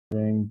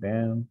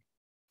bam.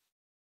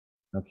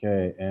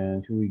 Okay,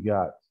 and who we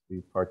got?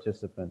 The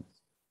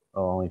participants.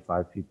 Oh, only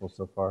 5 people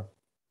so far.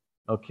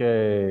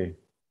 Okay.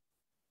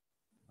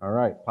 All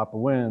right, Papa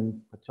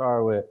Win,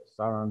 Patarwit,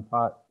 Saran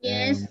Pot,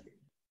 and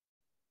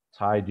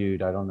Thai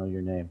dude. I don't know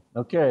your name.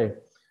 Okay,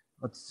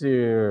 let's see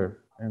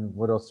here. And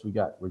what else we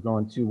got? We're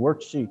going to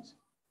worksheet.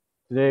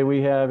 Today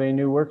we have a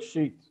new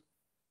worksheet.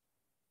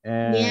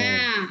 And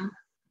yeah,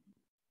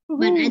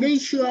 but I don't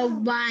sure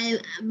why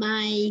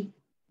my,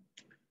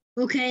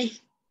 okay,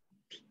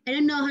 I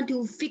don't know how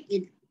to fix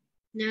it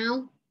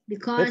now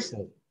because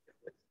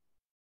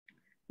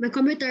my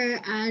computer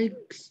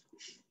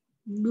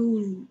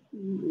do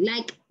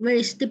like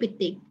very stupid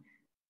thing.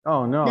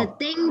 Oh no. The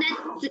thing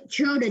that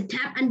show the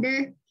tab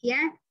under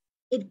here,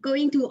 it's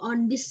going to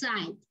on this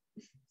side.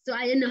 So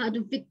I don't know how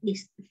to fix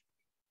this.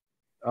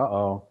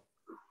 Uh-oh.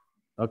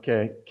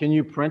 Okay, can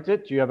you print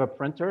it? Do you have a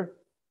printer?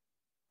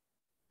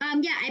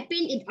 Yeah, I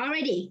print it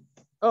already.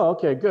 Oh,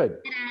 okay, good.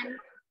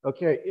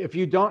 Okay, if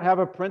you don't have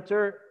a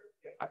printer,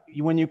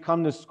 when you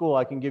come to school,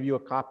 I can give you a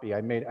copy. I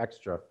made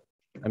extra.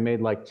 I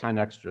made like 10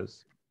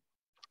 extras.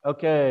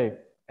 Okay,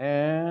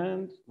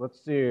 and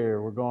let's see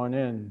here. We're going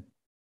in.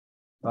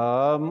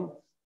 Go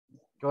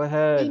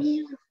ahead.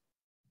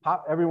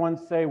 Pop, everyone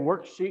say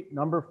worksheet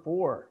number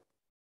 4.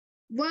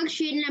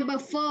 Worksheet number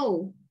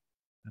 4.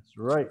 That's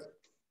right.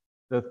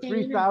 The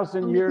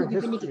 3,000-year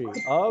history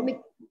of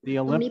the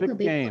Olympic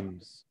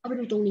Games.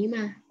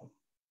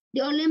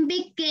 The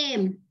Olympic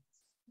game.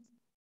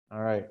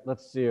 All right,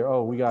 let's see.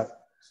 Oh, we got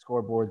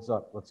scoreboards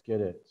up. Let's get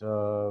it.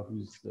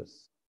 Who's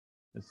this?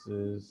 This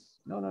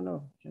is,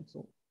 no,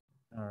 cancel.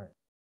 All right,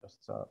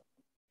 desktop.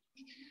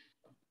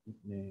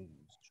 Nicknames.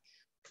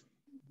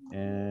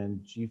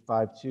 And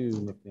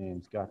G52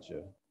 nicknames,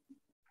 gotcha.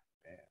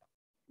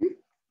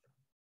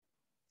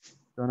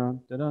 Dun,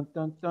 dun, dun,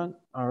 dun, dun.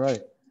 All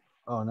right.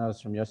 Oh, now it's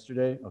from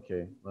yesterday.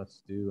 Okay,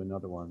 let's do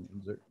another one.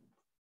 Insert.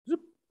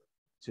 Zoop.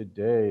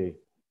 Today.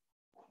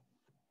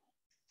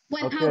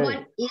 What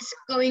is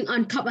going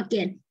on top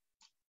again?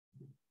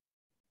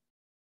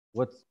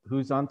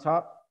 Who's on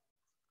top?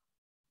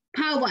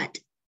 Howard.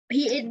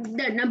 He is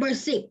the number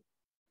 6.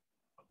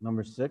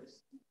 Number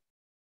 6?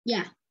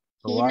 Yeah,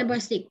 he's number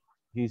 6.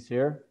 He's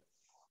here?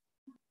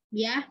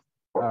 Yeah.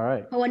 All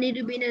right. Howard need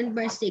to be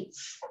number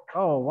 6.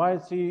 Oh, why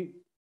is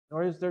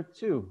there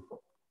 2?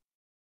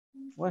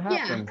 What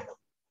happened? Yeah.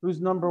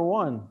 Who's number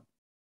 1?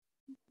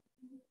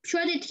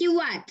 Show the T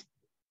what?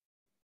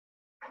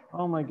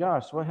 Oh my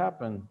gosh, what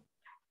happened?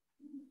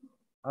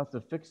 I'll have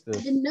to fix this.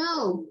 I don't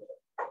know.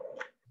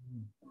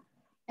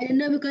 I don't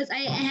know because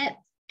I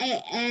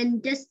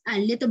am just a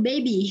little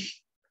baby.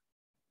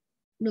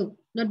 No,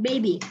 not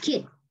baby,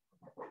 kid.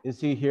 Is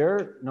he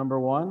here, number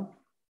 1?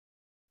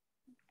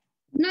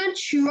 Not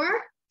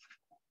sure.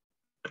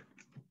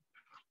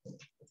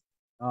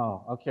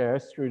 Oh, okay, I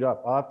screwed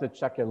up. I'll have to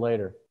check it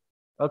later.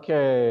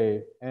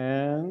 Okay,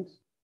 and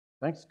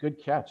thanks,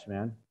 good catch,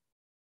 man.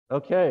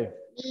 Okay,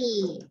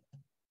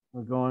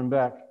 we're going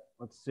back.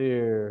 Let's see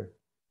here.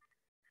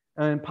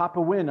 And Papa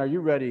Win, are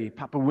you ready?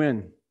 Papa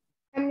Win.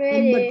 I'm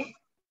ready.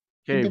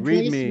 Okay,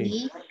 read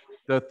me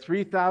the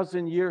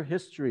 3,000-year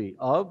history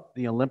of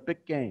the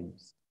Olympic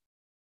Games.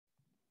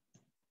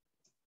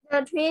 The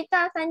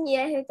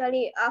 3,000-year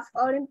history of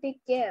Olympic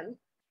Games.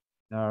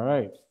 All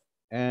right,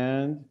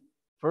 and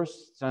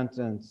first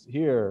sentence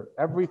here,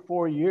 every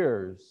 4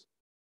 years,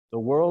 the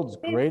world's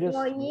greatest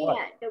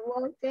The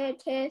world's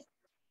greatest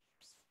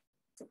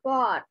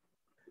sport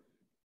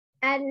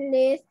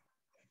athletes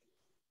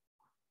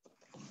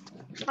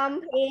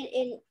compete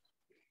in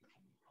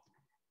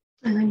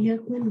the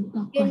Olympic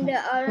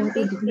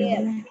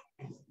Games.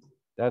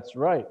 That's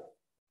right.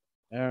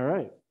 All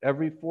right.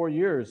 Every 4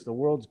 years, the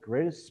world's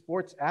greatest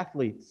sports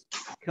athletes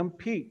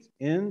compete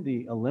in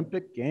the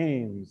Olympic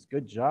Games.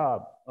 Good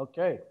job.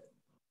 Okay.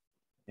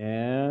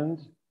 And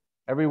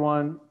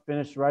everyone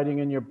finish writing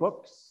in your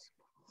books?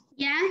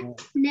 Yeah,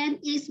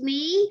 next is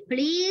me,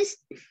 please.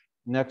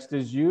 Next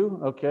is you?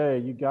 Okay,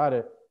 you got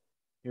it.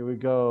 Here we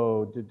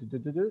go.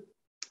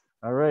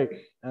 All right,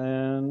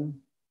 and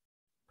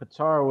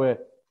Patarwit,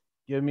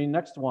 give me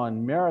next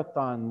one,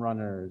 marathon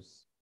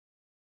runners.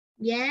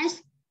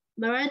 Yes,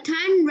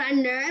 marathon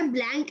runner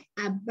blank,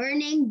 a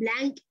burning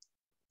blank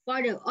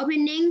for the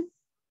opening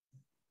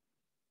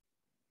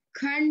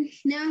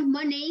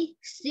ceremony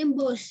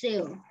symbol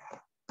seal.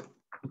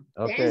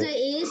 Okay. The answer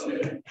is,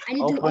 I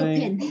need to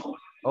open.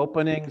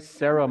 Opening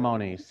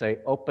ceremony. Say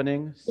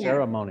opening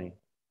ceremony.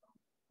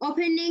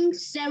 Opening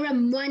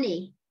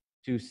ceremony.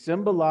 To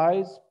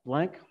symbolize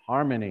blank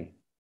harmony.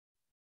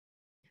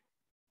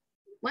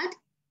 What?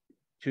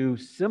 To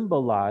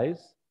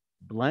symbolize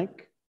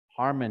blank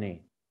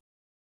harmony.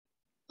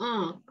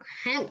 Oh,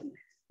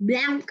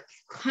 blank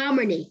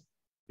harmony.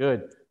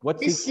 Good.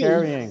 What's he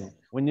carrying?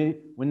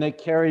 When they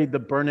carry the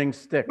burning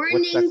stick,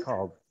 what's that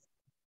called?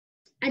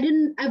 I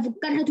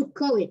forgot how to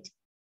call it.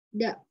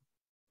 The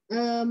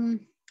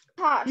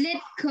torch.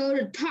 Let's call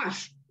it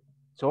torch.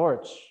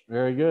 Torch.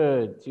 Very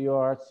good.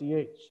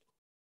 T-O-R-C-H.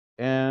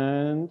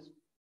 And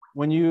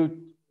when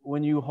you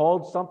when you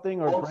hold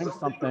something or bring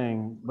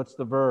something, what's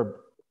the verb?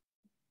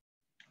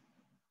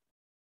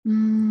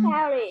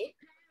 Carry.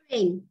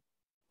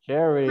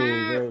 Carry.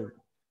 Very,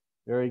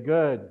 very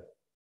good.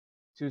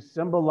 To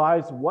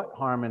symbolize what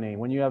harmony?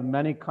 When you have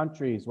many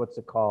countries, what's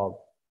it called?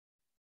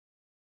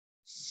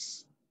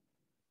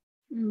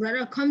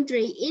 Brother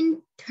country,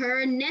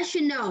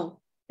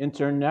 international.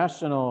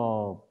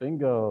 International.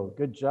 Bingo.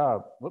 Good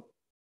job. Whoop.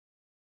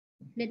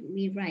 Let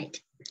me write.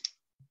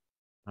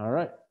 All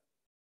right.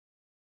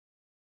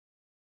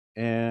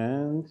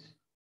 And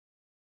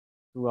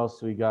who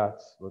else we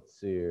got? Let's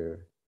see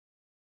here.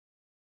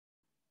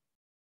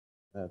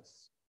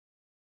 That's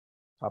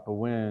Papa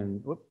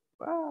Win. Whoop.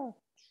 Ah.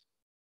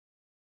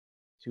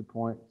 2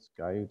 points.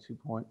 Gayu, 2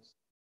 points.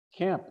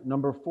 Camp,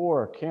 number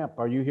 4. Camp,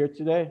 are you here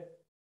today?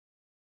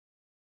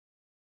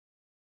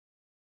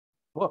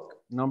 Book,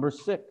 number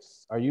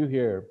 6. Are you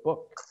here?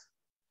 Book.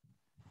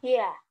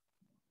 Yeah.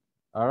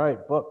 All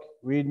right, Book.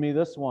 Read me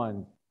this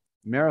one.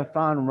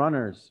 Marathon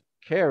runners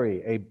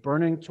carry a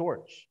burning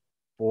torch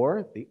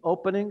for the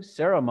opening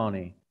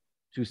ceremony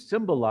to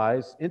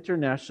symbolize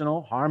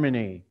international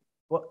harmony.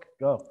 Book,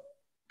 go.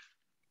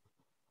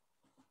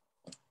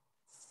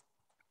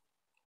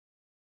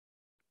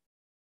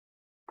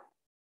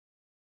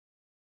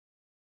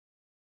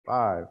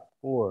 Five,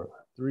 4,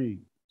 3,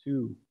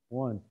 2,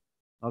 1.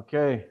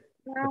 Okay,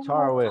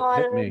 Patarwit,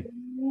 hit me.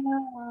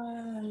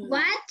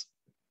 What?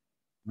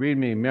 Read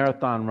me,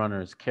 marathon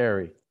runners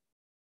carry.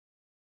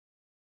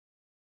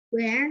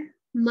 Where?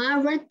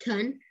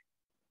 Marathon.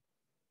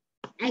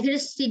 I couldn't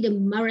see the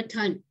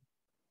marathon.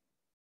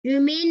 You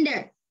mean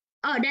that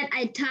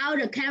I tell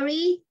the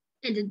carry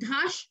and the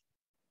torch?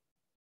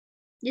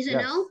 Yes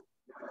or no?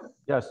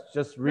 Yes,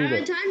 just read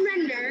it. Marathon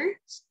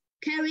runners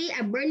carry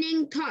a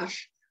burning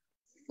torch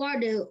for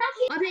the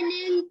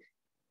opening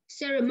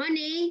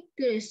ceremony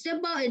to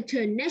symbol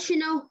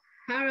international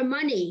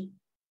harmony.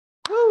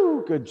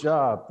 Woo, good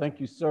job. Thank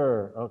you,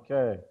 sir.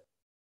 Okay.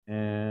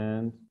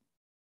 And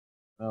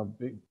I'll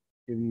give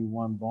you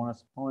 1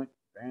 bonus point.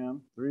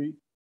 Bam, 3.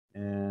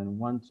 And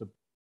 1 to,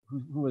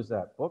 who is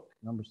that? Book,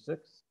 number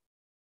 6.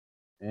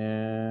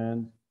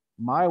 And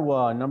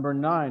Maiwa, number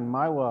 9.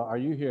 Maiwa, are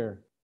you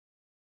here?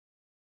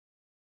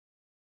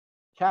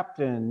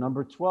 Captain,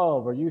 number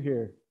 12, are you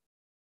here?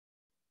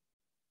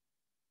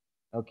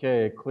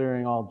 Okay,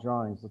 clearing all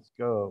drawings. Let's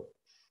go.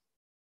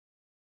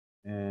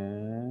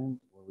 And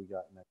what we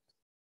got next?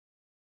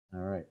 All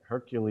right,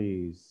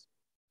 Hercules.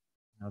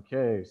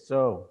 Okay,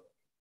 so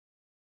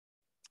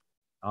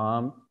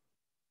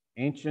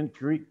ancient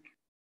Greek.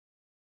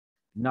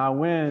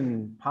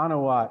 Nawin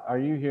Panawat, are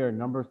you here?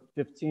 Number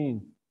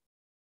 15.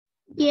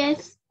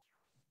 Yes.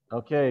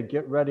 Okay,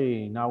 get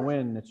ready.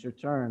 Nawin, it's your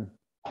turn.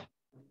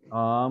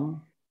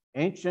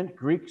 Ancient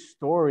Greek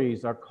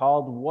stories are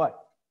called what?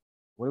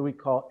 What do we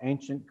call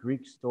ancient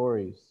Greek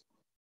stories?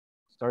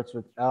 Starts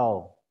with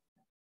L.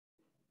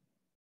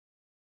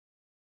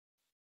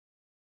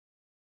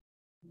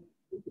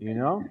 Do you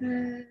know?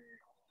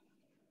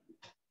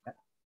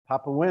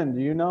 Papa Win,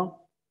 do you know?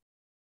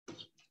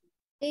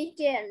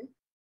 Legend.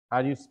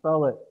 How do you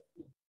spell it?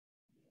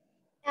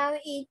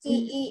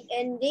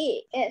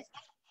 Legends.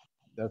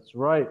 That's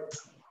right.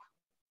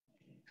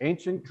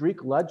 Ancient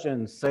Greek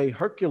legends say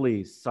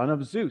Hercules, son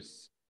of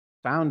Zeus,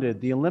 founded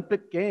the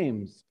Olympic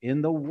Games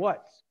in the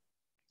what?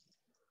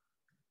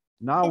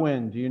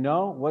 Nawin, do you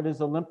know? What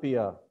is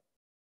Olympia?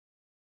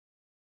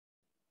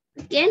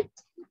 Again?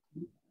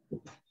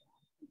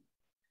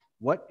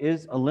 What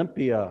is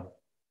Olympia?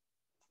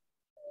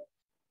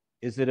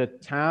 Is it a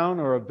town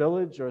or a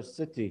village or a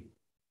city?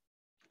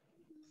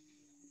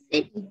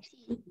 City.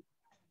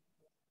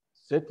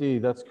 City,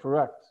 that's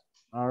correct.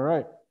 All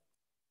right.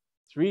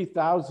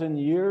 3,000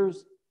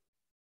 years,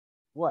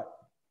 what?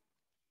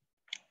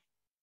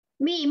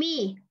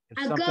 Me.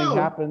 If something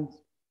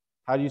happens,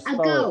 how do you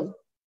spell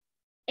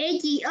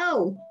it?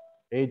 AGO.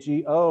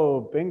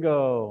 AGO,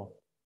 bingo.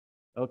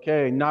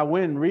 Okay,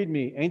 Nawin, read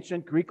me.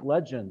 Ancient Greek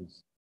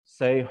legends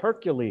say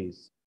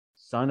Hercules,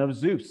 son of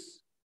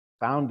Zeus,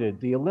 founded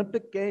the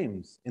Olympic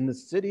Games in the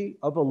city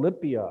of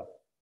Olympia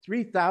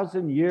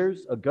 3,000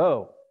 years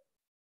ago.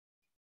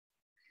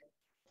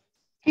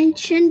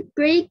 Ancient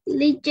Greek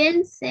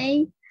legends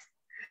say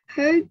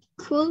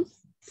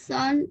Hercules,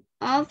 son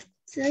of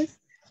Zeus,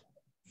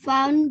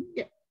 found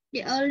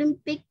the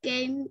Olympic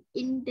Games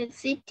in the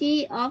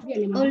city of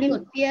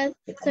Olympia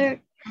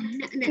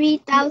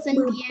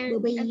 3,000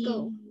 years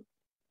ago.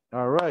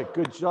 All right,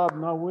 good job,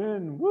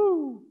 Nawin.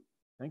 Woo!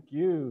 Thank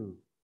you.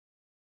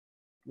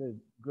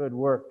 Good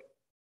work.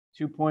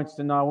 2 points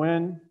to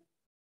Nawin,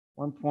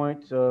 1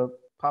 point to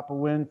Papa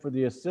Win for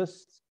the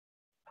assist,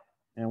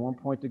 and 1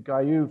 point to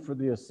Gayu for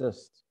the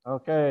assist.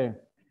 Okay.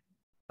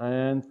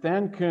 And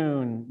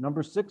Thankun,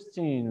 number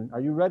 16, are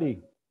you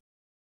ready?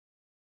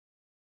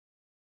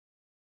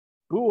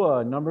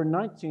 Bua, number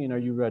 19, are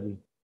you ready?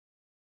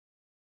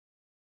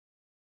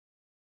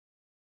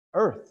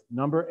 Earth,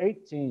 number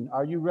 18,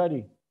 are you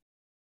ready?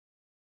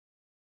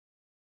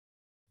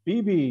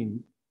 Bibi,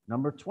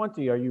 number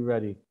 20, are you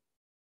ready?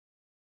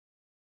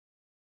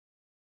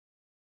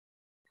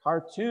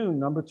 Cartoon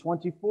number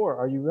 24.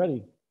 Are you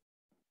ready?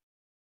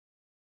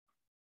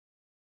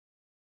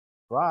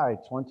 Fry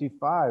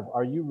 25.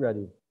 Are you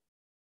ready?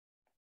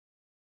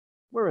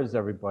 Where is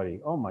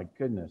everybody? Oh my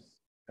goodness.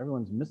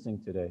 Everyone's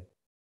missing today.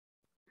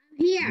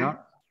 Here.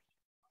 Not...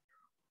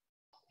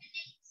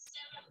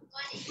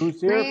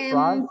 Who's here?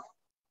 Fry?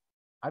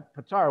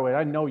 Patar, wait,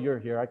 I know you're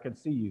here. I can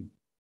see you.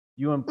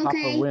 You and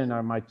Papa Win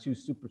are my two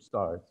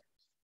superstars.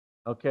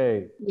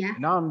 Okay. Yeah.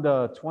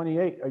 Namda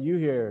 28. Are you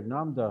here?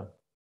 Namda.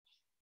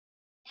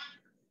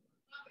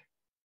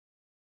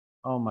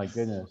 Oh my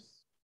goodness.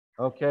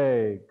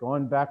 Okay,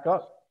 going back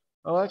up.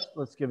 Oh,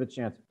 let's give it a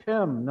chance.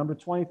 Pim, number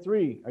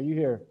 23. Are you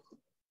here?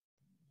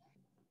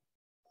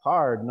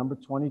 Hard, number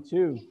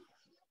 22.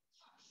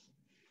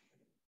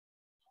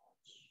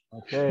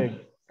 Okay,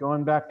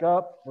 going back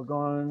up. We're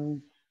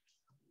going,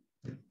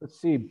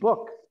 let's see,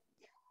 Book,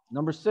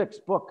 number 6.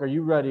 Book, are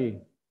you ready?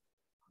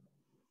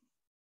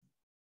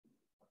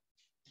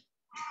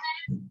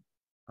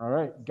 All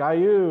right,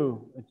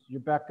 Gayu,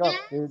 you're back up,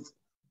 dude.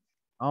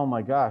 Oh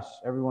my gosh,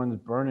 everyone's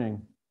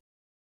burning.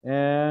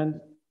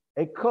 And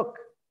a cook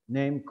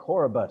named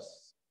Corobus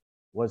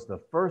was the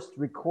first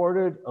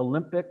recorded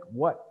Olympic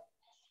what?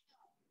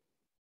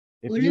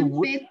 If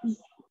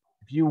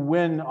you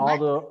win all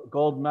the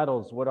gold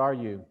medals, what are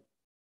you?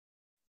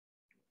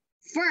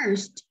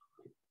 First.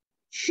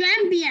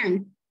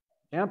 Champion.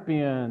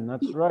 Champion,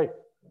 that's right.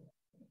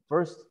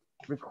 First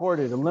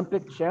recorded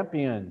Olympic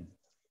champion.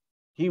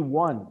 He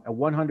won a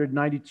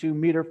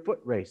 192-meter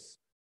foot race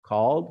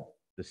called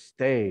the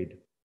Stade.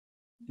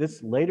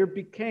 This later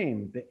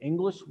became the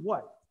English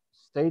what?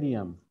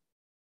 Stadium.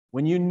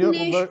 When you knew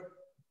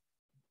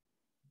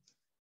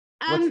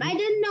I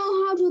didn't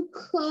know how to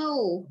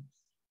call.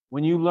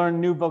 When you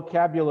learn new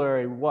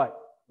vocabulary,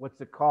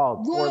 what's it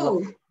called?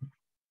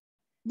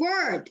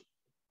 Word.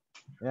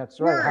 That's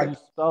right. Word. How do you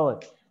spell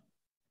it?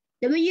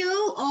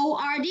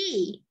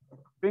 W-O-R-D.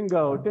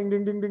 Bingo. Ding,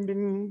 ding, ding, ding,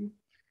 ding.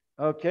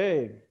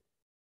 Okay.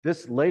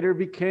 This later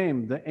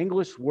became the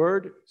English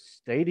word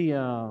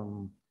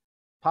stadium.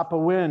 Papa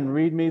Win,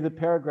 read me the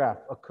paragraph.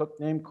 A cook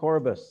named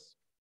Corobus.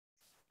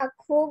 A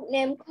cook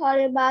named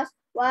Corobus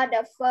was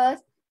the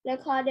first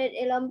recorded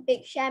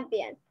Olympic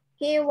champion.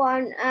 He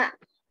won a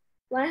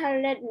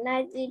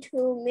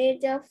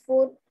 192-meter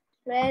foot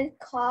race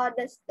called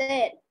the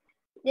Stade.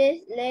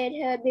 This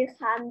later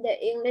became the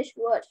English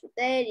word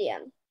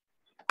stadium.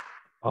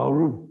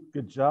 Oh,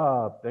 good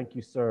job. Thank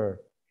you,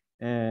 sir.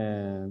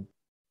 And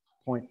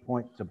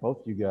point to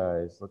both you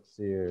guys. Let's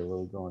see here. Where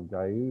are we going?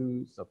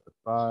 Gayu's up to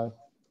 5.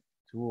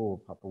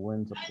 Tool, Papa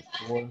Wins up to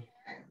 4.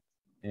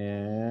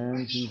 And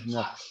who's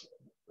next?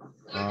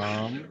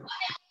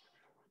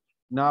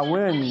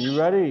 Nawin, you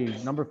ready?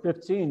 Number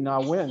 15,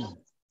 Nawin.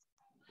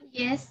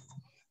 Yes.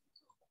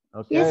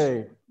 Okay,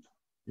 yes.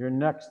 You're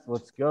next.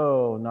 Let's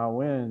go,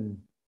 Nawin.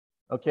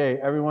 Okay,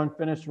 everyone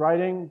finished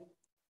writing?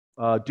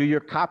 Do your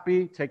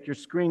copy, take your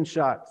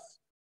screenshots.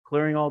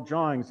 Clearing all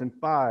drawings in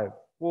 5,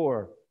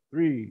 4,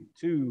 3,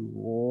 2,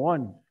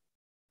 1.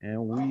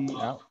 And we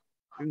out.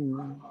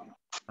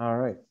 All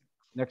right.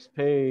 Next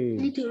page.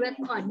 I need to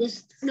record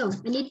this. No,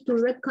 I need to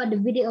record the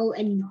video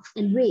and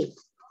read.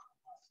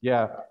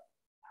 Yeah.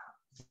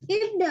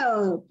 If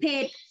the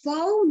page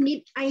full,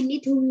 I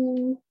need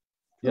to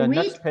read.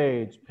 Next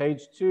page,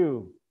 page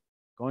 2.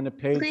 Going to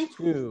page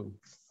 2.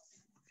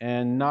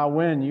 And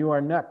Nawin, you are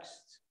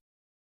next.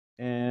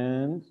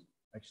 And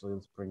actually,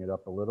 let's bring it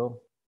up a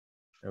little.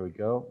 There we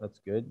go. That's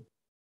good.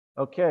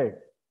 Okay.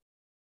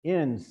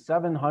 In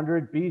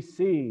 700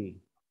 BC,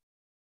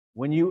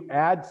 when you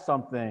add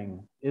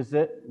something, is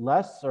it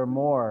less or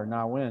more,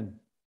 Nawin?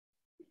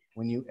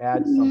 When you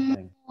add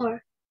something.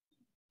 More.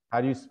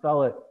 How do you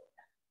spell it?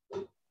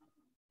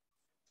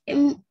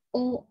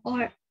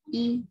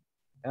 M-O-R-E.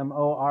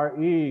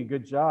 M-O-R-E.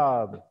 Good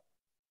job.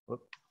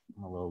 Whoop,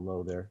 I'm a little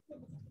low there.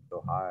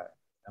 So high.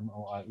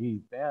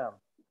 M-O-R-E. Bam.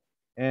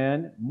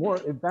 And more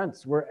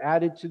events were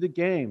added to the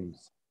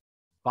games.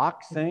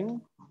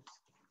 Boxing.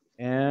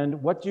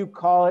 And what do you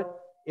call it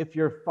if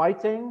you're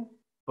fighting,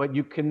 but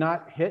you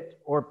cannot hit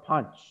or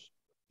punch?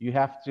 You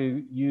have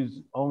to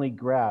use only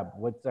grab.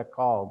 What's that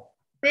called?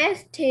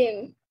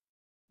 Wrestling.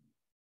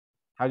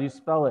 How do you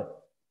spell it?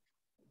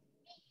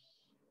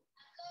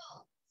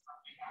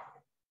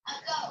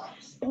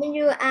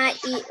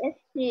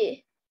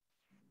 W-R-E-S-T.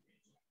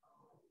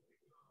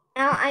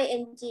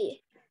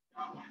 L-I-N-G.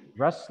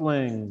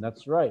 Wrestling.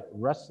 That's right.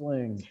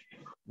 Wrestling.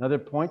 Another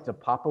point to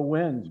Papa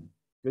Win.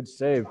 Good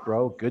save,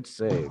 bro. Good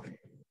save.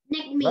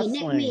 Neck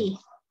me.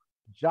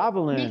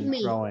 Javelin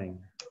throwing.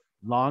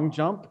 Long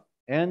jump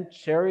and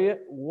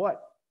chariot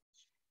what?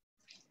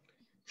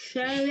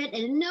 Chariot.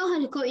 I don't know how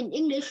to call in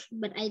English,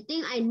 but I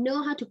think I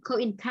know how to call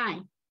in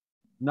Thai.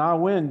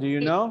 Nawin, do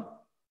you know?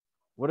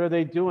 What are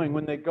they doing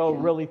when they go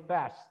really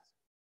fast?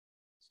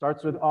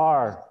 Starts with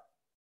R.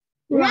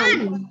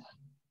 Run.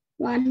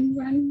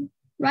 Running.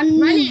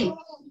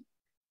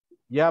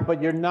 Yeah,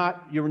 but you're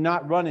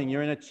not running.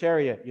 You're in a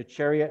chariot. Your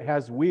chariot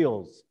has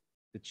wheels.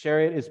 The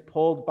chariot is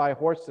pulled by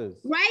horses.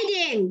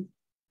 Riding.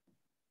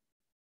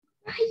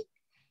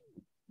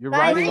 You're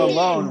riding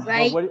alone,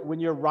 Right. but when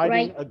you're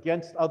riding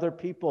against other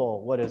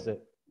people, what is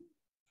it?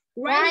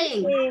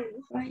 Riding.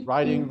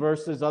 Riding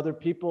versus other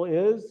people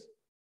is?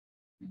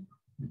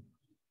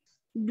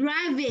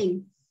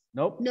 Driving.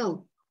 Nope.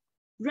 No.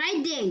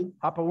 Riding.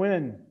 Papa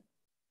Win.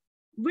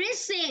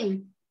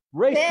 Racing.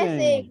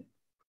 Racing.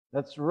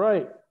 That's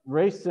right.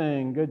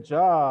 Racing. Good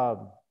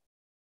job.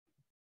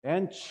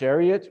 And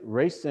chariot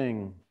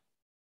racing.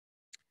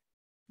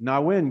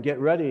 Now Win, get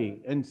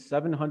ready. In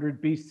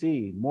 700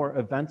 BC, more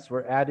events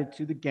were added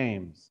to the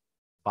games.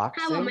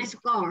 Boxing, How about my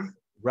score?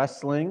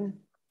 wrestling,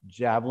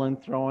 javelin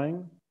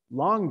throwing,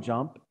 long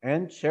jump,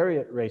 and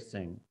chariot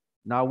racing.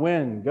 Now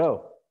Win,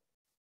 go.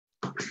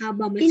 How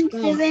about my In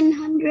score?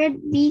 700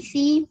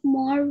 BC,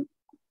 more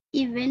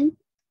events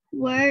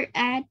were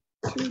added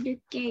to the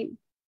game.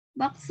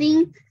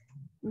 Boxing,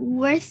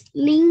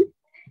 wrestling,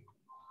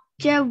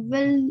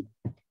 javelin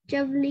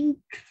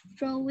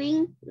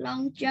throwing,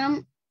 long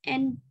jump,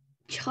 and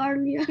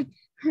chariot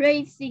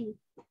racing.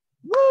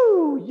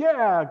 Woo!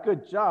 Yeah,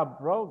 good job,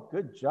 bro.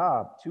 Good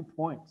job. 2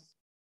 points.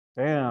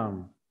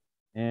 Bam.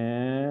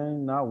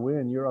 And now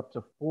Win, you're up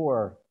to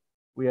 4.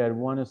 We had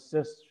 1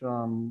 assist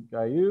from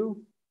Gayu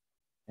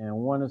and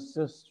 1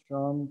 assist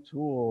from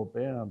Tool.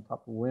 Bam,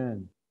 Papa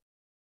Win.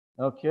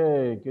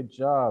 Okay, good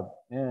job.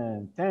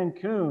 And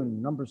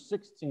Thankun, number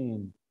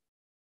 16.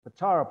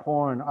 Patara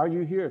Porn, are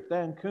you here,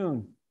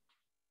 Thankun?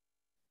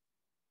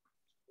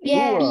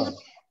 Yeah.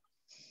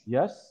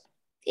 Yes?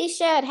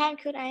 Teacher,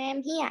 thank you, I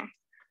am here.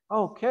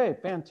 Okay,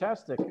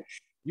 fantastic.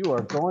 You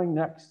are going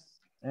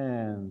next.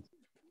 And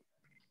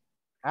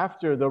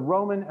after the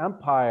Roman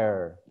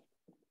Empire,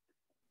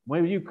 what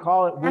do you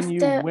call it when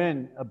you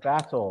win a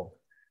battle?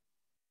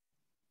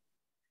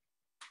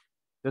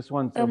 This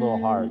one's a little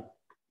hard.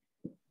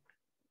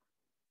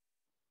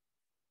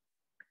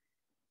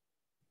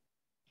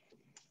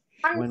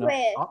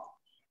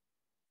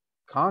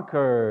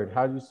 Conquered.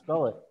 How do you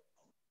spell it?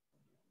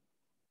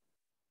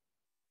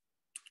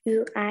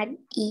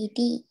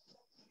 U-R-E-D.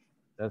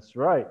 That's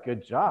right.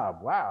 Good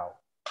job. Wow.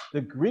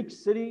 The Greek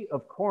city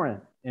of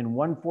Corinth in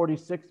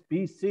 146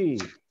 BC.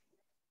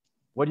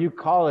 What do you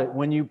call it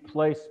when you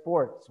play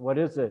sports? What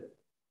is it?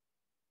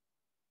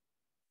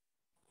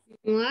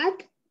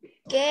 What?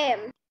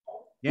 Game.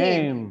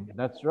 Game.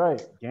 That's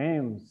right.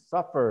 Games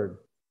suffered.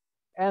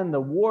 And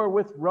the war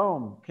with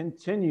Rome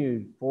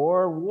continued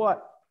for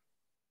what?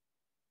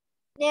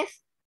 Yes.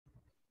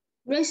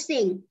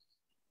 Racing.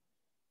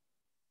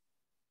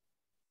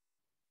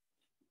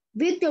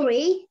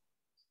 Victory.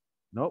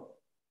 Nope.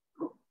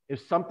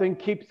 If something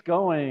keeps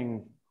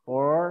going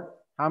for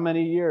how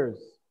many years?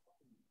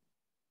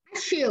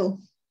 Shoe.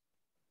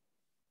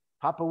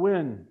 Papa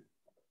Win.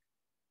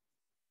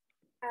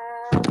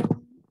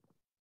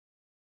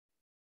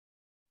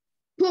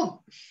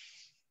 Poop.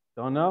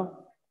 Don't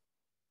know?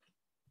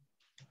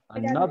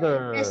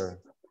 Another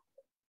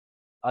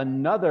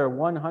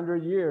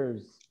 100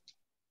 years.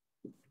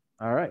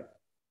 All right.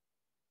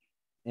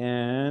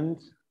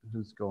 And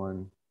who's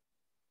going?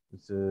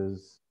 This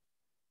is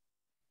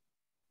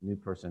new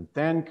person.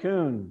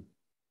 Thankun.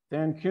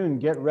 Thankun,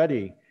 get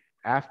ready.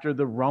 After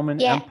the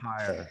Roman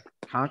Empire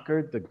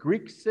conquered the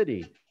Greek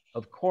city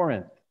of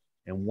Corinth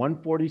in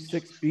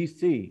 146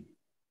 BC,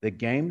 the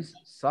games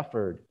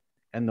suffered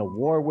and the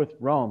war with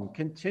Rome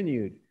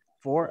continued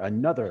for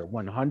another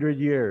 100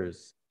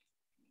 years.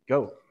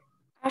 Go.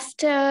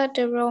 After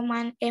the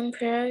Roman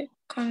Empire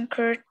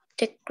conquered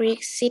the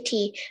Greek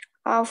city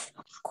of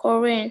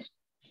Corinth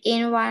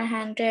in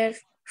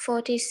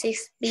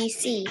 146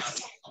 BC,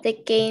 the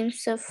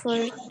games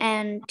suffered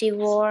and the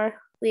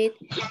war with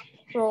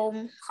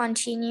Rome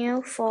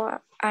continued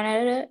for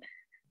another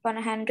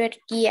 100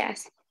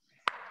 years.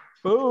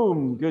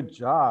 Boom, good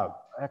job.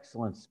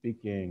 Excellent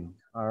speaking.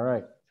 All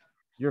right.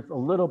 You're a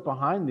little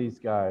behind these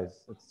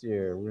guys. Let's see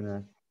here. We're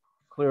gonna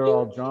clear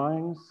all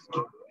drawings.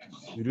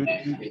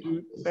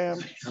 Bam.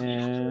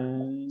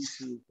 And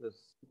see if this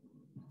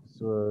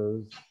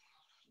was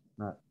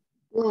not.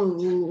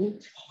 Whoa.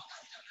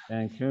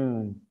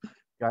 Cancun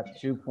got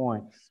 2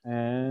 points.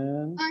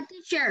 And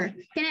Teacher,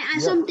 can I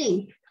ask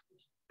something?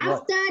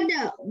 What? After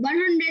the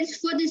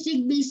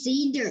 146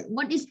 BC,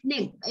 what is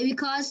next?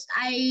 Because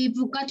I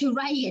forgot to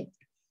write it.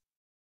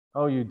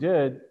 Oh, you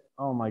did?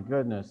 Oh my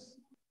goodness.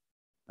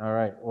 All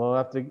right.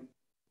 Well,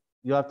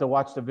 you'll have to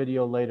watch the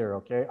video later,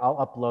 okay? I'll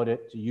upload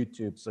it to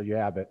YouTube so you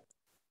have it.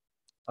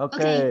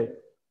 Okay.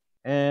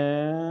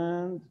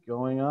 And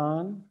going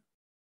on.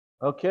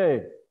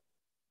 Okay.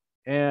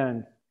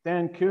 And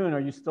Thankun, are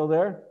you still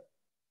there?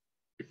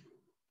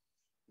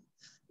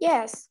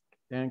 Yes.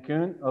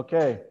 Thankun,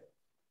 okay.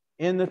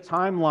 In the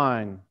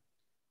timeline,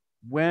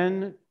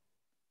 when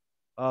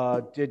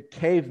did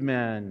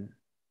cavemen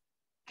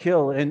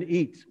kill and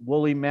eat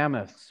woolly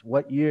mammoths?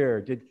 What year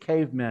did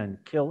cavemen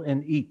kill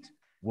and eat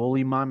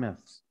woolly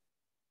mammoths?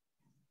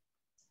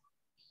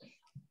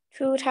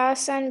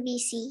 2000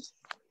 BC.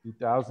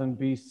 2000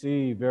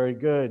 BC, very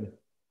good.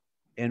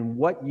 In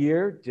what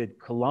year did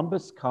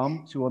Columbus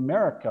come to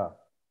America?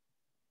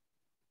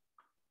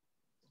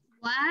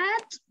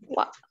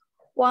 What?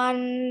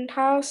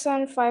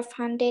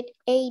 1500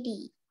 AD.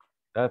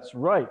 That's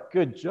right.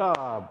 Good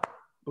job.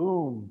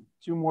 Boom.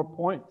 2 more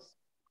points.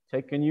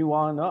 Taking you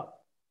on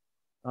up.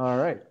 All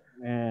right.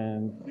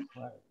 And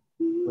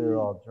clear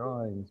all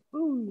drawings.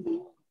 Boom.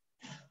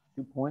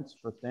 2 points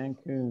for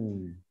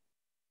Thankun.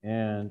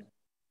 And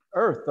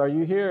Earth, are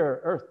you here?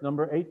 Earth,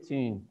 number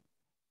 18.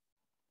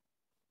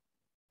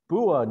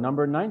 Bua,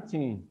 number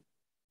 19.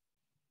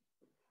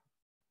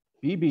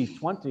 BB,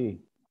 20.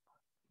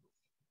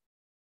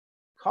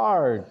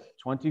 Card,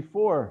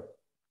 24.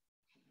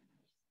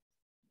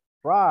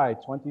 Fry,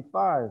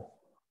 25.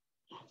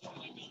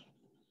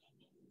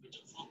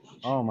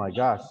 Oh my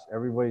gosh,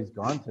 everybody's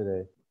gone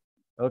today.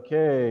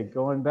 Okay,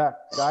 going back.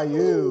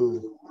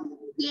 Gayu.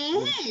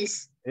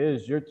 Yes. It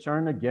is your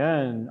turn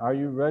again. Are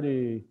you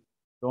ready?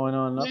 Going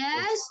on up.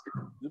 Yes.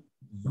 Zip,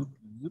 zip,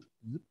 zip,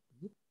 zip,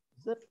 zip,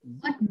 zip.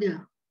 What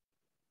the?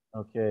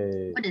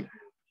 Okay. What the?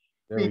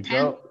 There we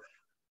go.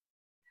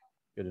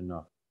 Good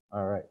enough.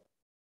 All right.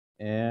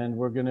 And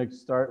we're going to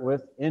start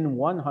with in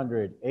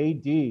 100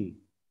 AD,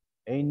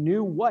 a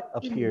new what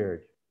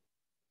appeared?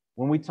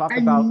 When we talk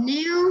about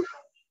new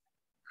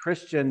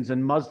Christians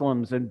and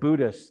Muslims and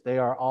Buddhists, they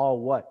are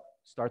all what?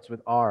 Starts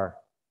with R.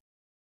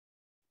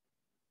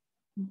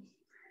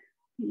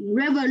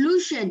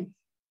 revolution.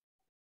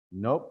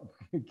 Nope.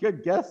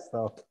 Good guess,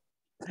 though.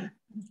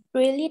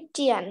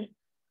 Religion.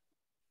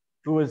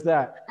 Who is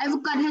that? I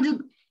forgot how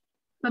to.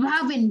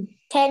 Pavin.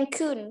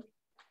 Thankun.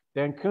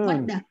 Thankun.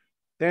 What the?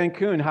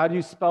 Thankun, how do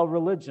you spell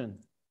religion?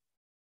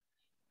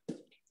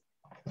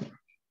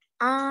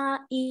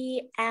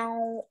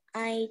 Religion.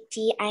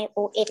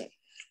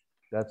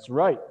 That's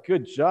right.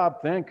 Good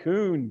job,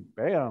 Thankun.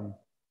 Bam.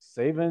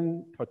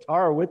 Saving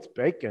Patarowitz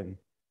bacon.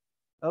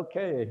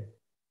 Okay.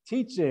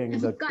 Teaching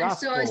the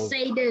gospel.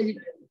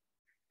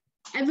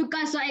 I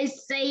forgot, so I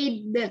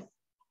say the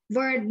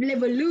word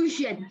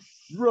revolution.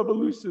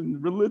 Revolution,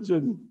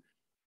 religion.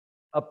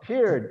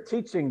 Appeared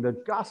teaching the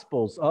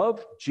gospels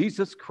of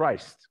Jesus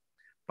Christ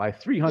by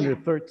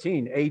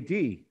 313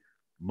 AD.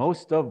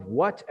 Most of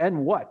what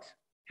and what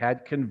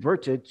had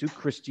converted to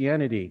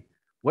Christianity.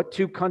 What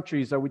 2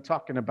 countries are we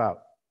talking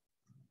about?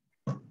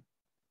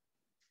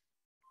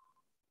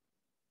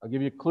 I'll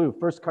give you a clue.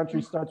 First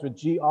country starts with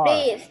GR.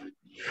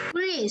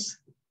 Greece.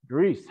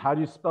 Greece. How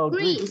do you spell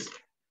Greece?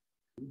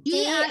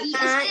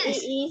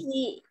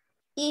 Greece.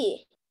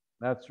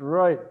 That's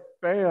right.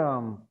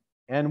 Bam.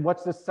 And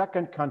what's the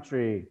second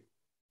country?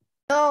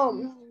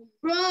 Rome.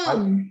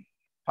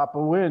 Papa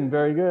Win.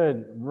 Very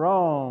good.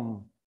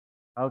 Rome.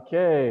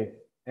 Okay.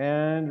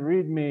 And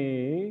read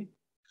me.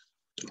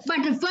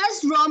 But the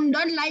first Rome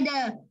don't like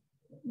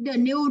the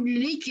new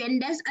religion.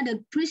 That's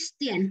the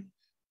Christian.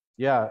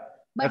 Yeah.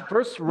 But at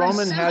first,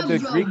 Roman had the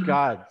Greek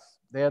gods.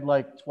 They had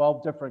like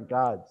 12 different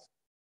gods,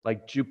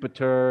 like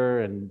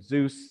Jupiter and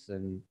Zeus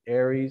and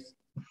Ares.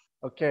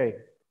 Okay.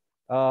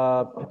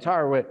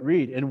 Patarwit,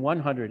 read in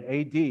 100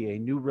 AD, a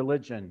new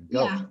religion.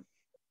 Go. Yeah.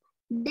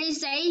 They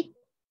say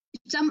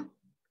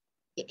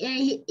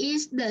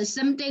is the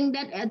something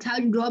that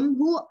attacked Rome,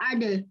 who are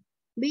the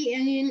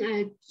being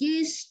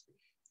accused.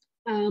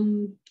 I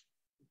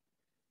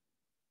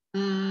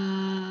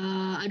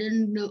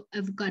don't know.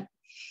 I forgot.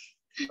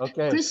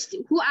 Okay.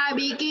 Who are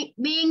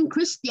being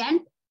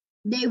Christian,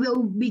 they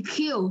will be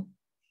killed.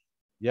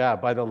 Yeah,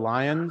 by the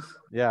lions.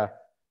 Yeah,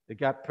 it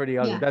got pretty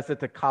ugly. Yeah. That's at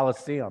the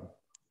Colosseum.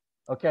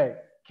 Okay,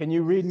 can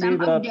you read me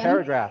the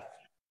paragraph?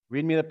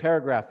 Read me the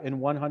paragraph in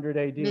 100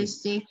 AD. Let's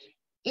see.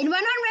 In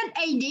 100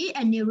 AD,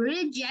 a new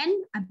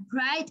religion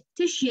applied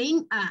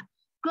teaching a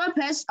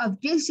purpose of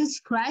Jesus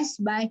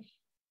Christ by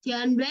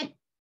 313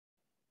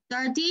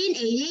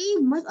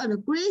 AD. Most of the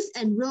Greece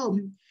and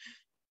Rome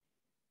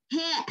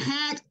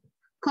had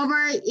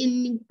covered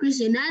in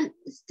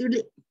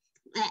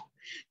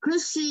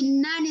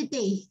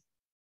Christianity.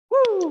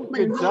 Woo! But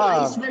good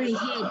job. Is very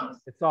hard.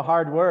 It's a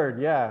hard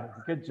word. Yeah,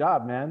 good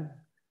job, man.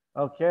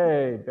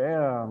 Okay,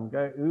 bam.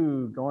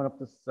 Going up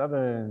to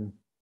 7.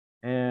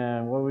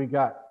 And what we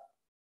got?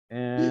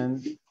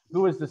 And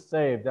who was the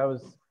save? That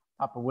was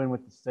Papa Win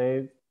with the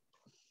save.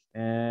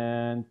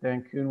 And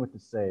Thankun with the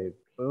save.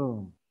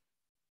 Boom.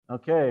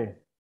 Okay.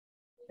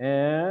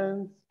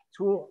 And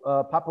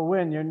Papa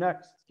Win, you're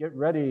next. Get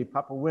ready.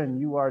 Papa Win,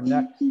 you are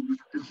next.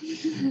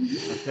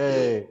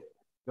 Okay.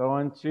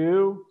 Going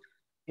to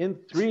in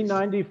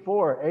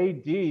 394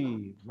 AD,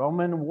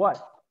 Roman what?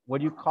 What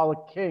do you call a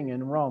king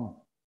in Rome?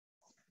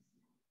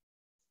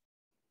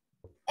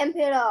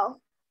 Emperor.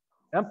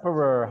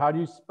 Emperor. How do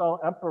you spell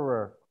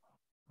emperor?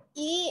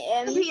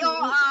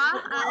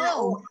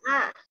 E-M-P-E-R-O-R.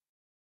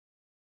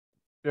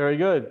 Very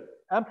good.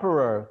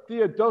 Emperor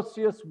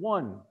Theodosius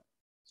I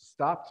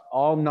stopped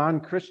all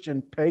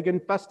non-Christian pagan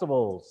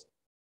festivals.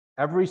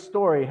 Every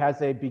story has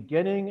a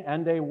beginning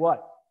and a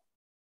what?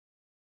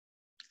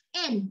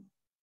 N.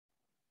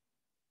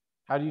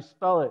 How do you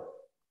spell it?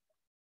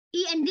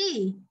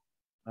 E-N-D.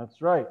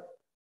 That's right.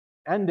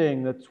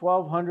 Ending the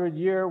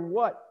 1200-year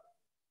what?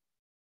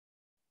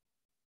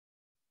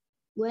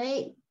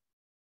 Wait.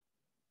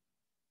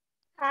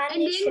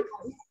 Traditional.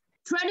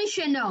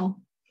 Traditional.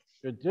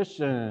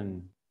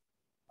 Tradition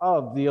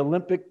of the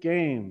Olympic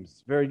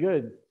Games. Very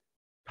good.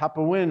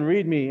 Papa Win,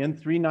 read me in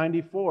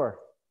 394.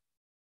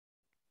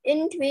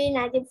 In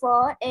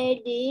 394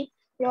 AD,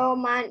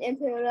 Roman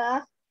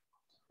Emperor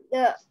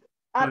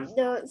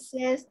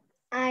Theodosius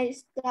I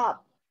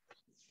stopped.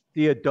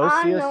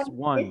 Theodosius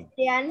I.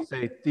 Christian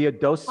Say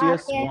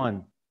Theodosius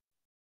I.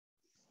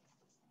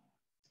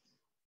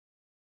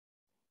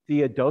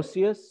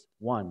 Theodosius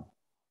I.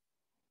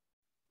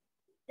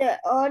 The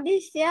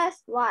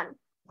Odysseus one.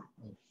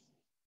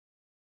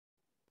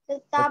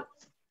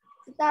 Stopped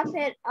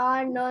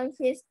all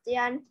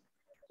non-Christian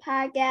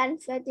pagan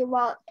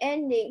festival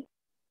ending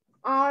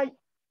all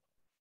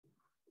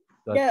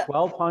the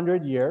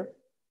 1200 year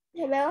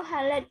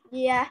 1200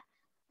 year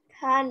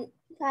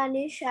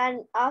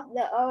tradition of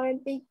the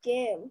Olympic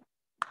Games.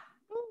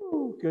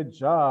 Ooh, good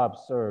job,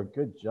 sir.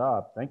 Good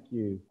job. Thank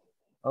you.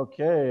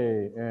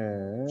 Okay,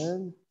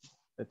 and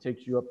that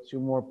takes you up 2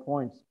 more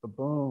points.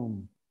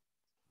 Ba-boom.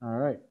 All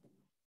right.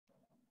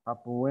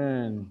 Papa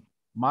Win.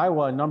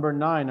 Maiwa, number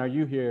 9, are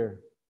you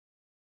here?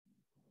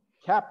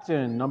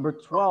 Captain, number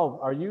 12,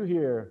 are you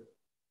here?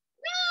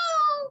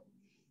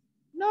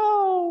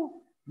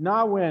 No.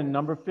 Nawin,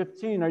 number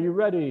 15, are you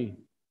ready?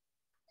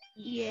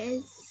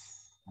 Yes.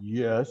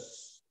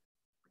 Yes.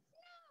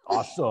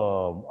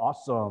 Awesome.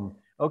 Awesome.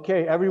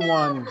 Okay,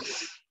 everyone,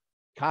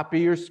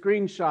 copy your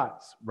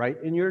screenshots.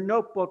 Write in your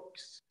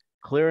notebooks.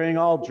 Clearing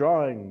all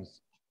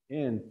drawings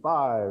in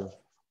 5,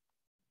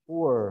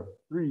 4,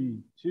 3,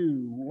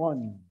 2,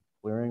 1.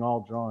 Clearing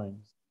all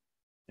drawings.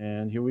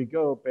 And here we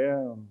go.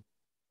 Bam.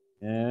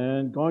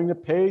 And going to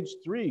page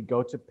 3.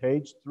 Go to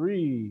page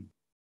 3.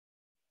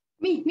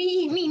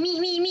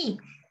 Me.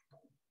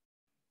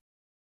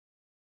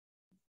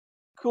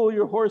 Cool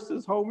your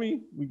horses,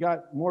 homie. We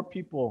got more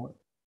people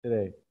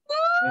today.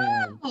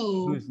 And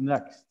who's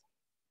next?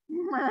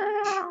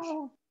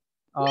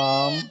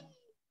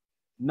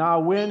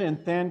 Nawin and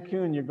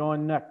Thankun, you're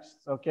going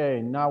next.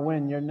 Okay,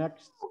 Nawin, you're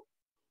next.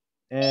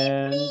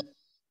 And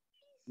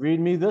read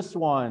me this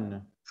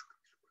one.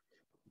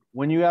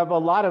 When you have a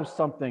lot of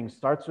something,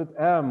 starts with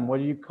M, what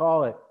do you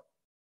call it?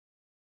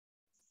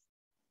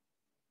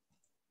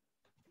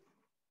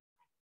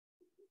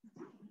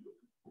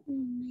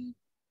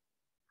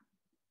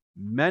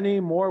 Many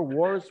more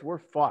wars were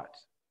fought.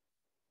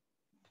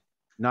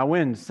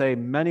 Nawin, say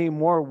many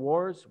more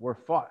wars were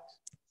fought.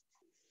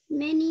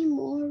 Many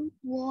more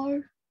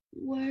wars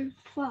were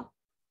fought.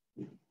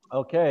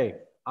 Okay,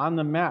 on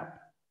the map,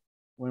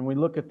 when we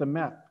look at the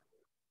map,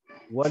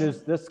 what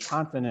is this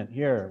continent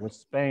here with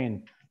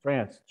Spain,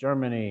 France,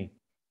 Germany?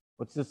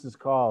 What's this is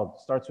called?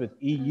 Starts with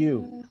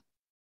EU.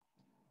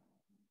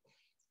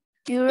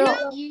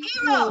 Europe.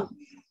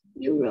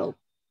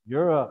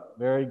 Europe,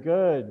 very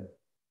good.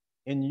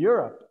 In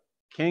Europe,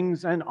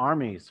 kings and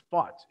armies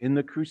fought in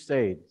the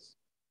Crusades.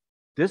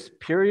 This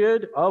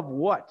period of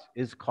what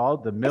is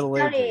called the Middle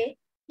Ages?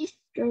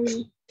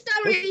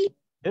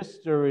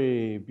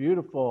 History,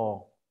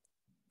 beautiful.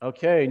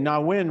 Okay,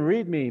 Nawin,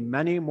 read me.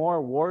 Many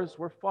more wars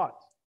were fought.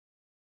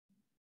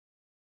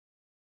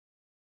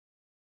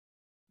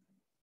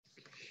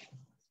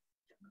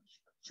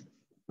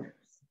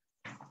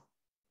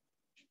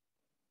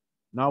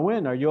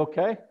 Nawin, are you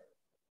okay?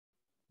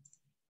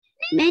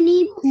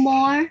 Many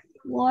more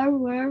wars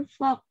were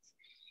fought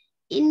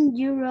in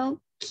Europe.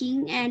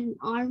 King and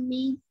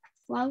army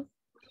fought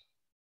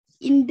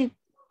in the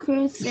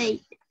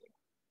Crusade.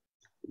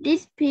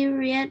 This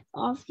period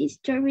of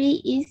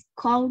history is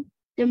called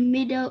the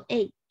Middle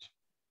Age.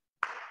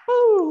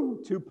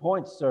 Woo! 2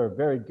 points, sir.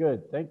 Very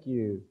good. Thank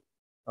you.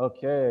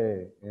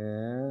 Okay,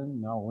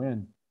 and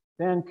Nawin.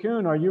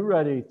 Thankun, are you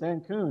ready?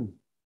 Thankun.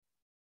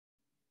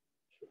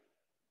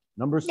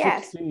 Number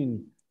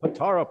 16,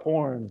 Patara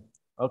porn.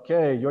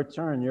 Okay, your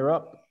turn. You're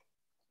up.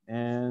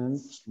 And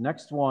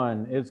next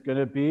one is going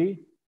to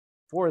be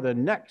for the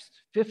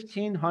next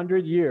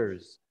 1,500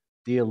 years.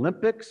 The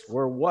Olympics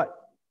were what?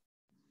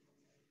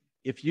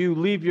 If you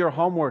leave your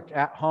homework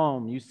at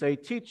home, you say,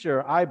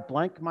 teacher, I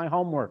blank my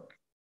homework.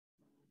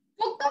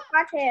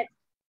 Forgotten.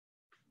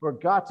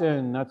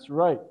 Forgotten, that's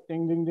right.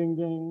 Ding, ding, ding,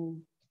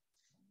 ding.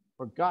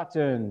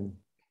 Forgotten.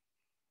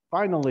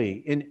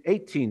 Finally, in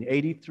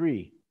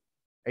 1883,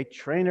 a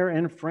trainer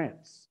in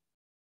France.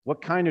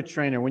 What kind of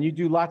trainer? When you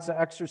do lots of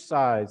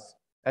exercise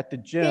at the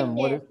gym,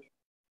 what is?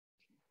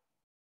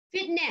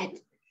 Fitness.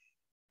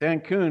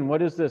 Thankun,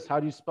 what is this? How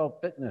do you spell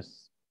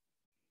fitness?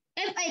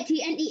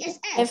 Fitness.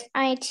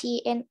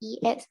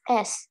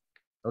 Fitness.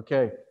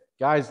 Okay,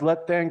 guys,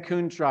 let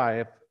Thankun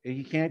try. If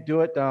he can't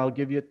do it, then I'll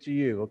give it to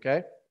you,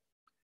 okay?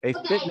 A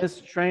fitness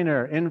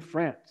trainer in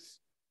France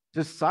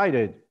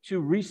decided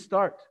to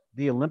restart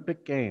the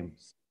Olympic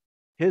Games.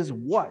 His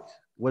what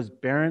was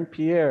Baron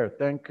Pierre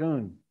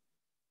Thankun?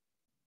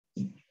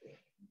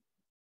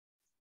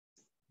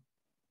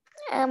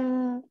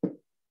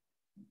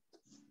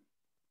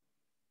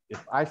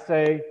 If I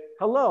say,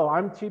 hello,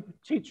 I'm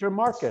teacher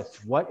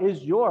Marcus, what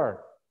is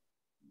your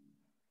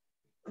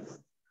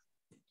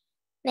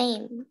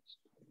name?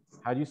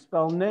 How do you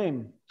spell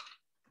name?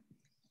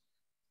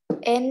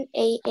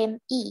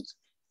 N-A-M-E.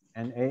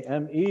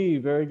 N-A-M-E,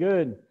 very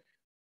good.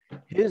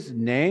 His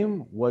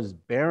name was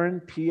Baron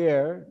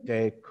Pierre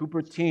de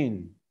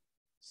Coubertin.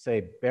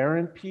 Say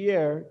Baron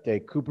Pierre de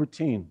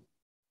Coubertin.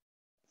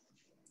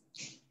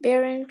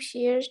 Baron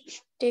Pierre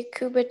de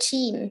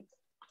Coubertin.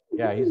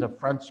 Yeah, he's a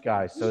French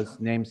guy, so his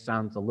name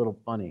sounds a little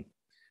funny.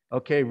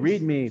 Okay,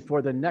 read me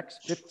for the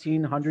next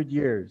 1,500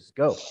 years.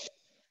 Go.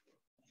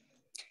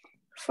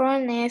 For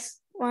next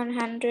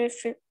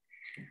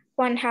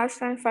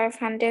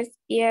 1,500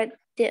 years,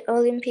 the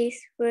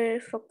Olympics were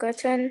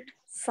forgotten.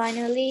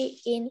 Finally,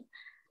 in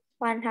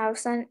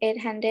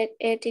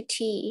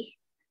 1883,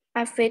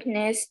 a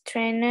fitness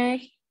trainer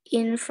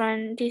in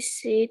France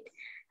decided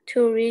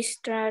to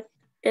restart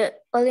the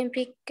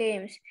Olympic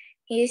Games.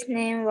 His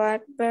name was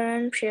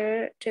Baron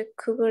Pierre de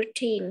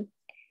Coubertin.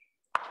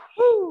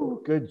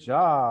 Woo, good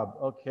job.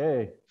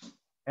 Okay.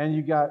 And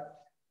you got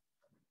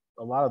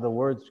a lot of the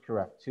words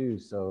correct too.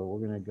 So we're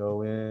going to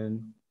go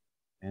in,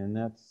 and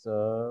that's,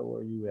 where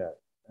are you at?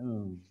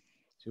 2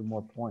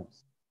 more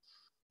points.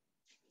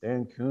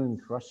 Dan Kuhn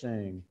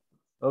crushing.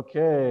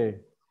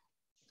 Okay.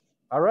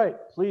 All right.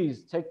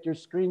 Please take your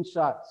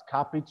screenshots,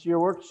 copy to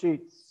your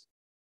worksheets,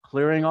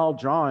 clearing all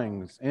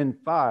drawings in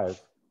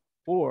 5,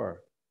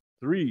 4,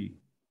 3,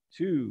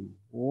 2,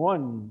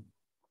 1.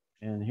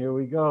 And here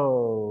we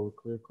go.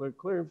 Clear, clear,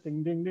 clear.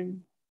 Ding, ding,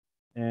 ding.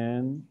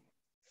 And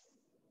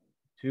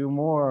 2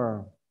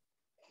 more.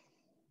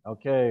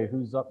 Okay,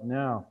 who's up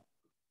now?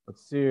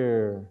 Let's see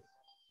here.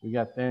 We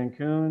got Dan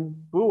Kuhn.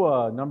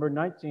 Bua, number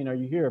 19. Are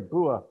you here?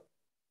 Bua.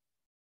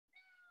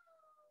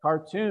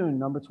 Cartoon,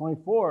 number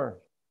 24.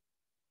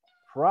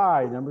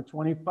 Fry, number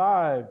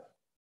 25.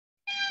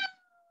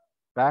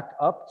 Back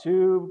up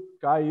to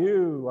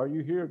Gayu. Are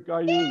you here,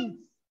 Gayu?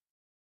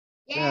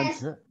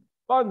 Yes.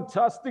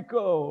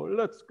 Fantastico.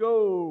 Let's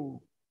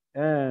go.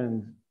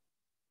 And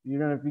you're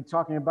going to be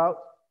talking about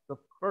the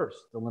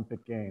first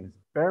Olympic Games.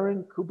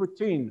 Baron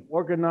Coubertin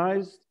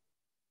organized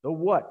the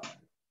what?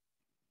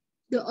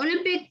 The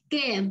Olympic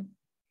game.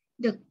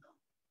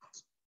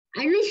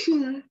 I'm not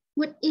sure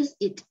what is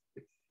it.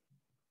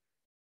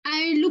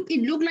 It look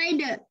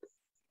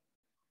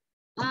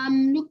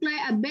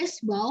like a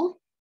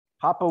baseball.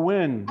 Papa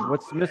Win.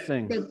 What's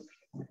missing? The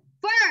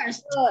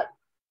first.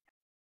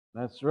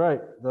 That's right.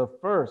 The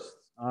first.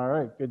 All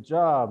right. Good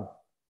job.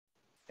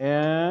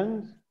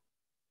 And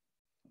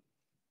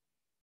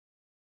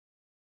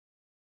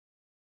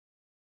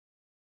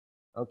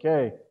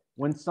okay.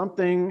 When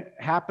something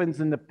happens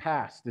in the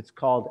past, it's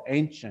called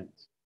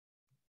ancient.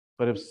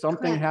 But if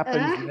something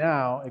happens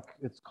now,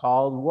 it's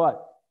called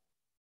what?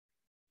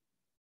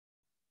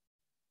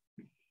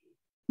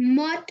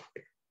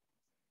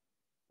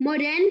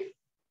 Modern.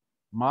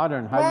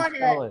 Modern. How do you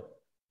spell it?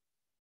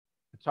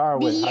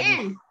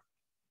 D-E-N.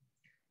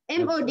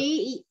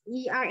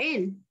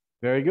 M-O-D-E-R-N.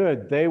 Very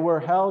good. They were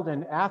held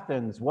in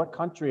Athens. What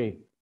country?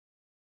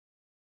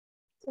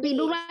 It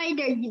look like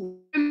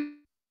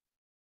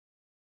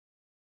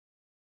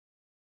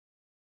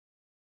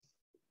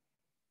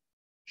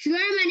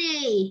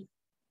Germany.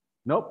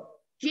 Nope.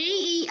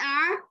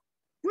 G-E-R.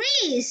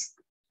 Greece.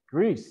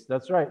 Greece.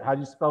 That's right. How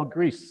do you spell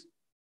Greece?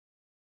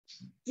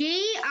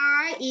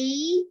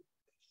 G-R-E-E.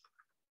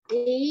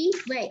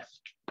 Wait,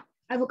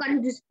 I forgot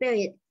how to spell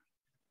it.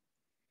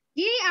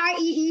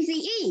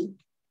 G-R-E-E-C-E.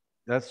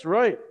 That's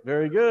right.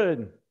 Very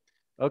good.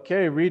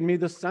 Okay, read me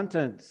the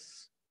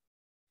sentence.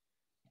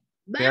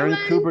 Baron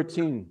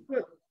Coubertin.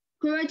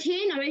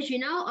 Coubertin,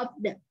 original of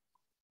the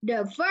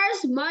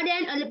first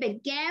modern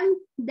Olympic game.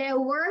 They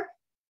were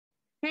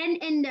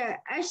held in the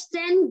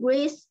Eastern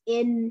Greece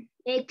in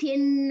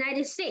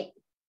 1896.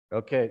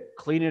 Okay,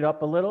 clean it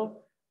up a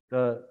little.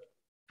 The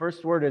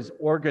first word is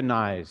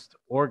organized.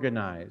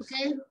 Organized.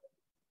 Okay.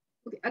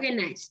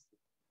 Organized.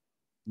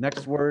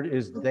 Next word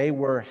is they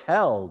were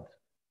held.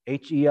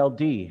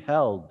 H-E-L-D,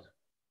 held.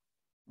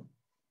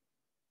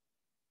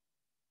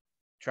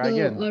 Try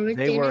again.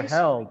 They were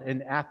held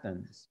in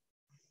Athens.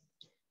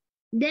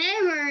 They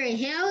were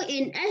held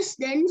in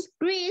Athens,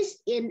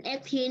 Greece in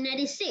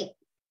 1896.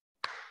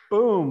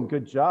 Boom,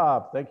 good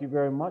job. Thank you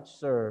very much,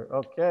 sir.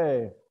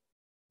 Okay.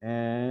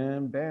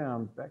 And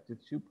bam, back to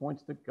 2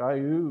 points to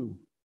Gayu.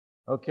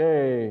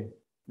 Okay,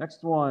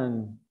 next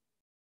one.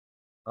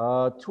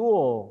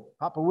 Tool,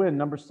 Papa Win,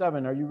 number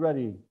 7. Are you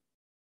ready?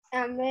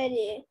 I'm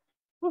ready.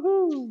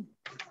 Woohoo.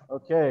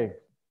 Okay,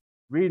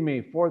 read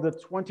me. For the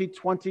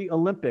 2020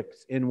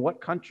 Olympics, in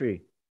what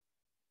country?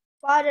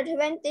 For the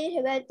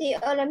 2020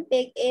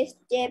 Olympic is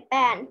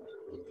Japan.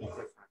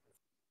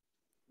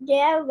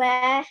 There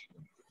were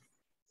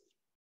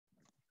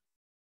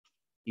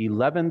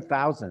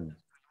 11,000.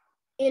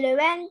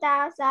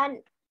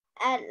 11,000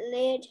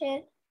 athletes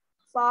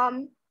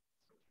from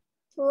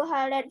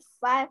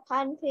 205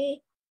 countries.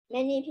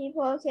 Many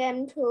people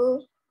came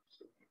to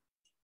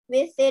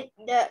visit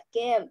the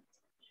game,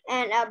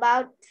 and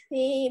about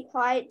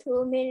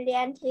 3.2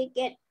 million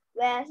tickets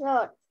were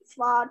sold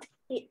for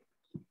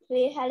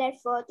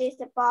 340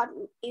 sport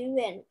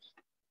events.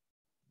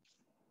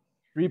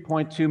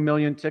 3.2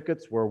 million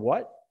tickets were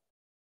what?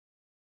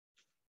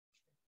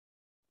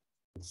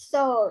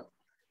 Sold.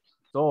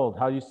 Sold.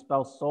 How do you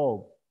spell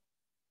sold?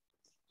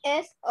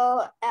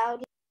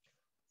 SOLD.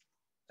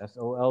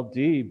 SOLD.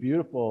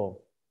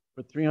 Beautiful.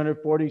 For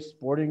 340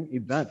 sporting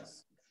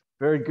events.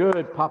 Very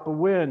good. Papa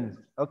win.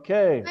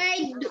 Okay.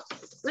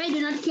 Wait,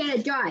 do not kill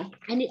the joy.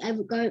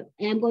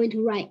 I'm going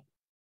to write.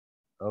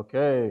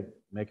 Okay.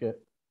 Make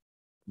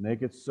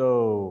it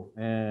so.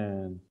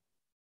 And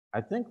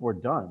I think we're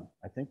done.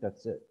 I think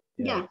that's it.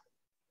 Yeah.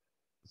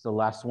 It's the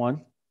last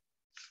one.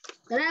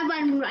 The last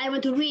one, I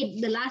want to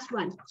read the last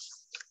one.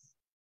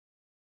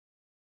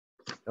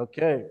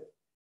 Okay.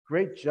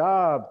 Great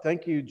job.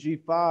 Thank you,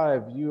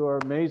 G5. You are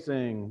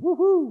amazing.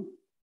 Woohoo.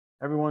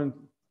 Everyone,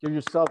 give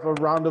yourself a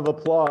round of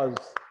applause.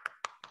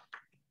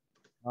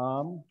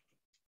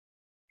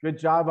 Good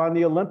job on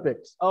the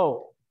Olympics.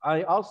 Oh,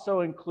 I also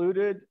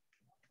included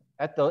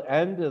at the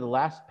end of the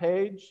last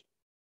page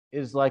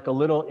is like a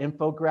little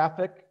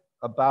infographic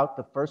about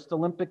the first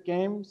Olympic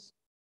Games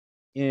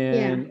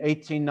in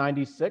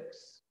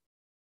 1896.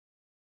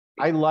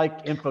 I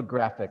like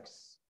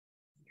infographics.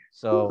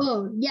 So.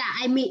 Oh,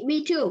 yeah,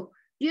 me too.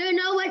 Do you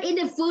know what is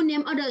the full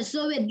name of the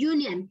Soviet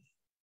Union?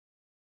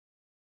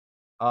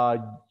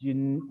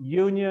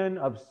 Union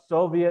of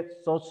Soviet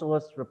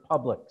Socialist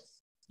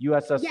Republics,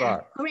 USSR. Yeah,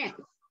 correct.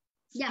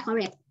 Yeah,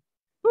 correct.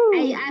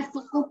 I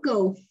forgot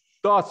go.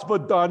 Das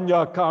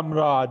Vidanya,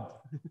 comrade.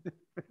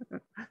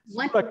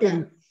 What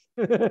the?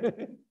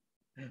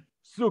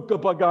 Suka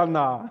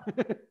Pagana.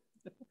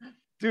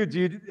 Dude, do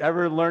you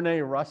ever learn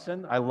any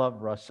Russian? I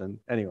love Russian.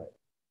 Anyway.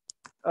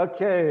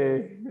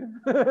 Okay.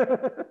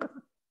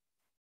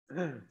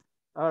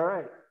 All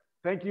right.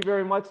 Thank you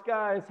very much,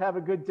 guys. Have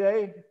a good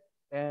day.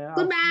 And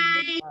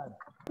goodbye.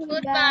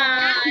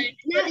 Goodbye.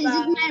 Now is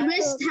it my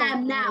rest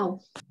time now?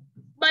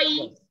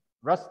 Bye.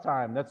 Rest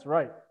time. That's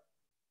right.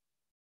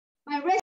 My rest